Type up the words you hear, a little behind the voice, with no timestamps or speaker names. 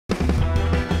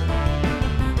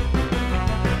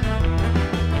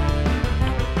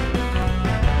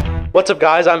What's up,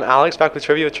 guys? I'm Alex, back with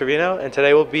Trivia with Trevino, and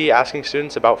today we'll be asking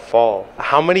students about fall.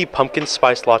 How many pumpkin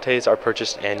spice lattes are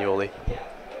purchased annually?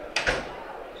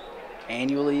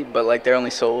 Annually, but like they're only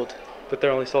sold. But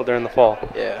they're only sold during the fall.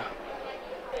 Yeah.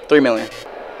 3 million.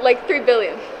 Like 3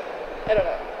 billion. I don't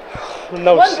know.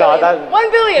 No 1 shot. billion.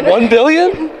 1 billion. 1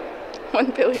 billion?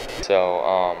 1 billion. So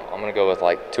I'm gonna go with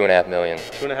like 2.5 million.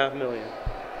 2.5 million.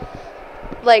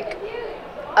 Like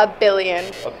a billion.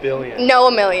 A billion. No,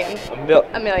 a million. A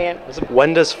A million.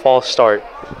 When does fall start?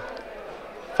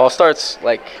 Fall starts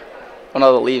like when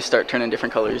all the leaves start turning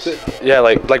different colors. Yeah,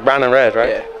 like brown and red,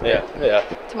 right? Yeah.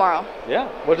 Tomorrow. Yeah.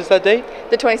 What is that date?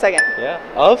 The 22nd. Yeah.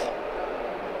 Of?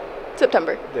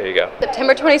 September. There you go.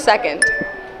 September 22nd.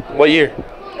 What year?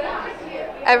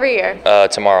 Every year.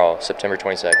 Tomorrow, September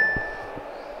 22nd.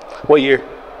 What year?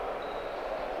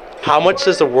 How much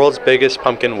does the world's biggest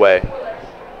pumpkin weigh?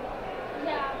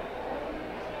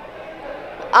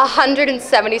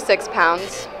 176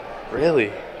 pounds.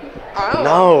 Really? Oh.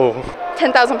 No.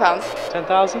 10,000 pounds.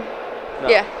 10,000? No.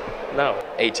 Yeah. No.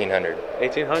 1,800.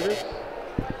 1,800?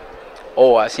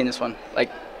 Oh, I've seen this one. Like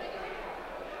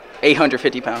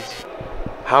 850 pounds.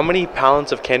 How many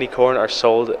pounds of candy corn are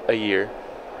sold a year?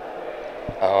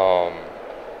 I'm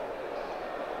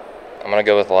gonna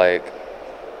go with like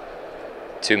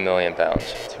 2 million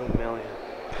pounds. 2 million.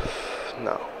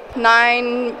 No.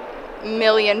 9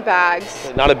 million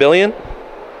bags. Not a billion?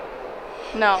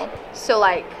 No. So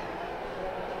like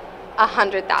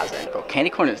 100,000. Bro, candy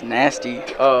corn is nasty.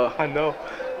 I know.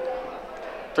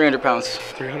 300 pounds.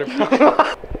 300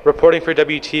 pounds. Reporting for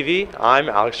WTV, I'm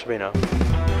Alex Trevino.